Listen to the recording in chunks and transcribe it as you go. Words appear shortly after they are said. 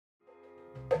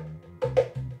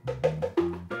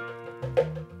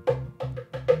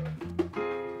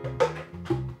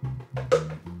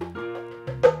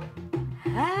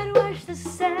the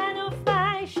sand of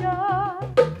my shore.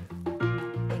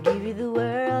 I'd give you the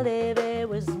world if it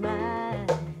was mine.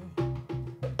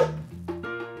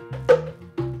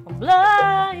 I'll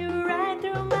blow you right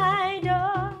through my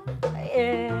door.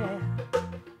 Yeah.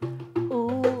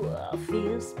 Ooh, I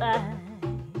feel fine.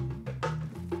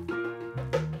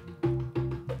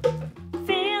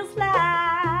 Feels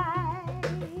like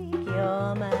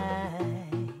you're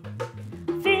mine.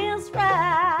 Feels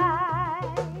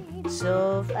right,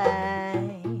 so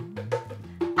fine.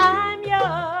 I'm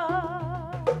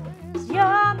yours,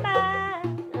 you're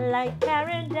mine, like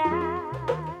paradise.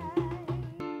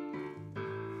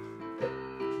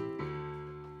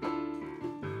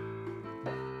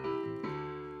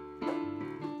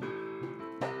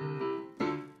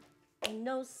 Ain't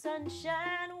no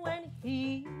sunshine when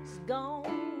he's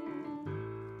gone.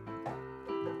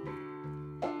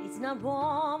 It's not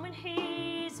warm when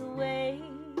he's away.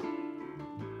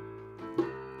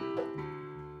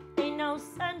 Ain't no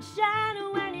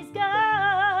sunshine when he's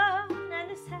gone, and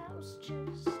this house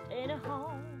just ain't a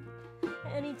home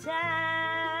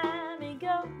anytime he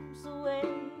goes away.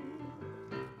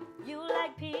 You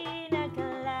like pina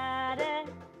coladas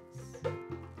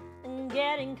and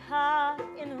getting caught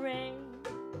in the rain.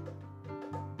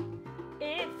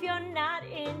 If you're not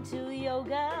into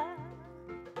yoga,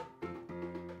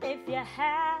 if you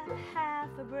have half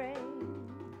a brain,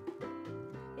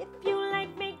 if you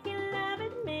like making love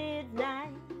at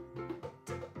midnight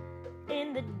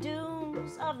in the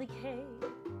dunes of the cave,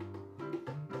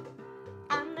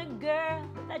 I'm the girl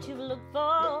that you've looked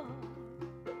for.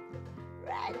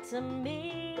 Write to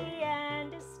me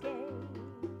and escape.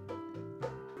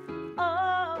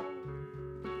 Oh,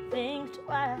 think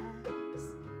twice,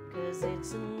 'cause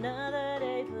it's another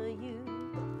day for you,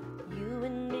 you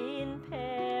and me in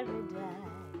paradise.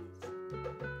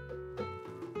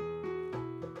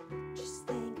 Just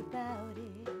think about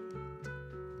it.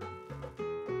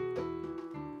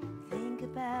 Think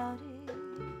about it.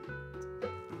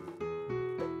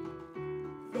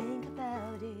 Think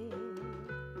about it.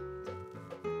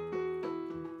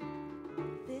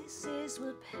 This is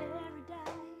what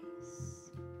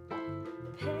paradise,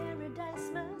 paradise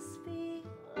must feel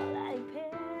like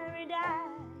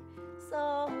paradise.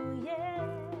 Oh yeah,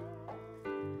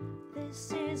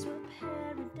 this is what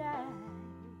paradise,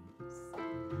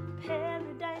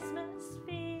 paradise must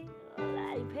feel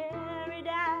like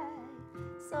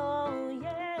paradise. Oh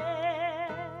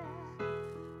yeah.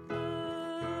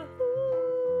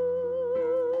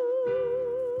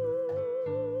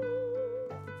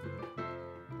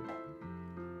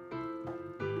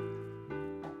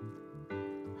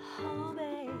 Oh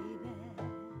baby,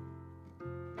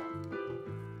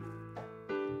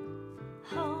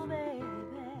 oh baby,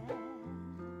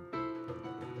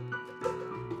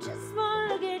 just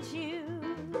wanna look at you,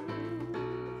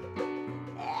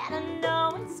 and I know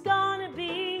it's gonna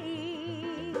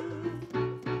be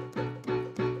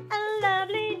a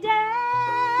lovely day,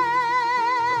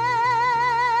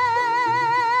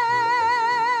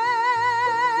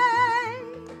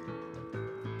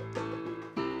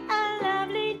 a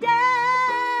lovely day.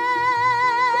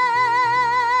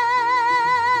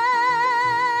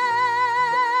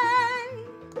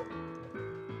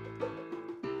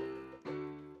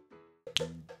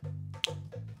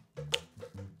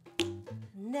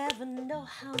 Never know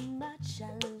how much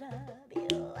I love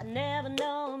you. I never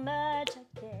know how much I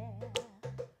care.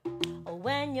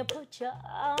 When you put your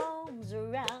arms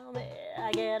around me,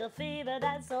 I get a fever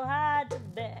that's so hard to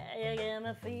bear. You give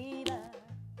me fever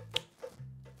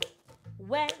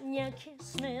when you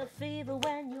kiss me, a fever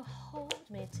when you hold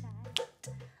me tight,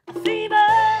 a fever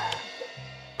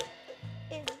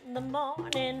in the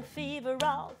morning, fever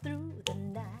all through the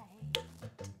night.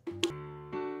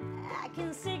 I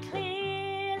can see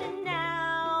clearly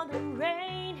now the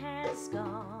rain has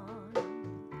gone.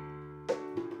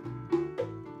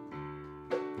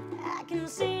 I can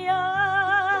see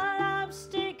all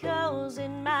obstacles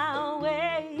in my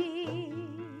way.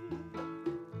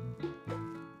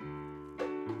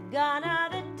 Gone are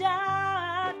the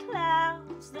dark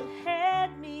clouds that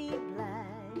had me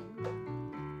blind.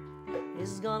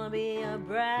 It's gonna be a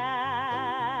bright,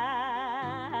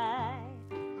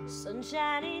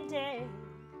 sunshiny day.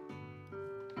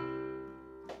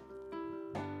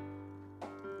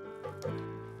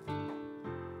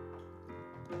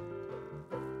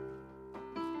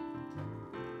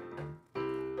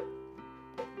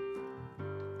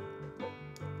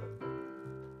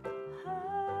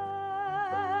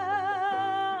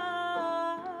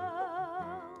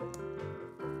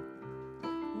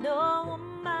 No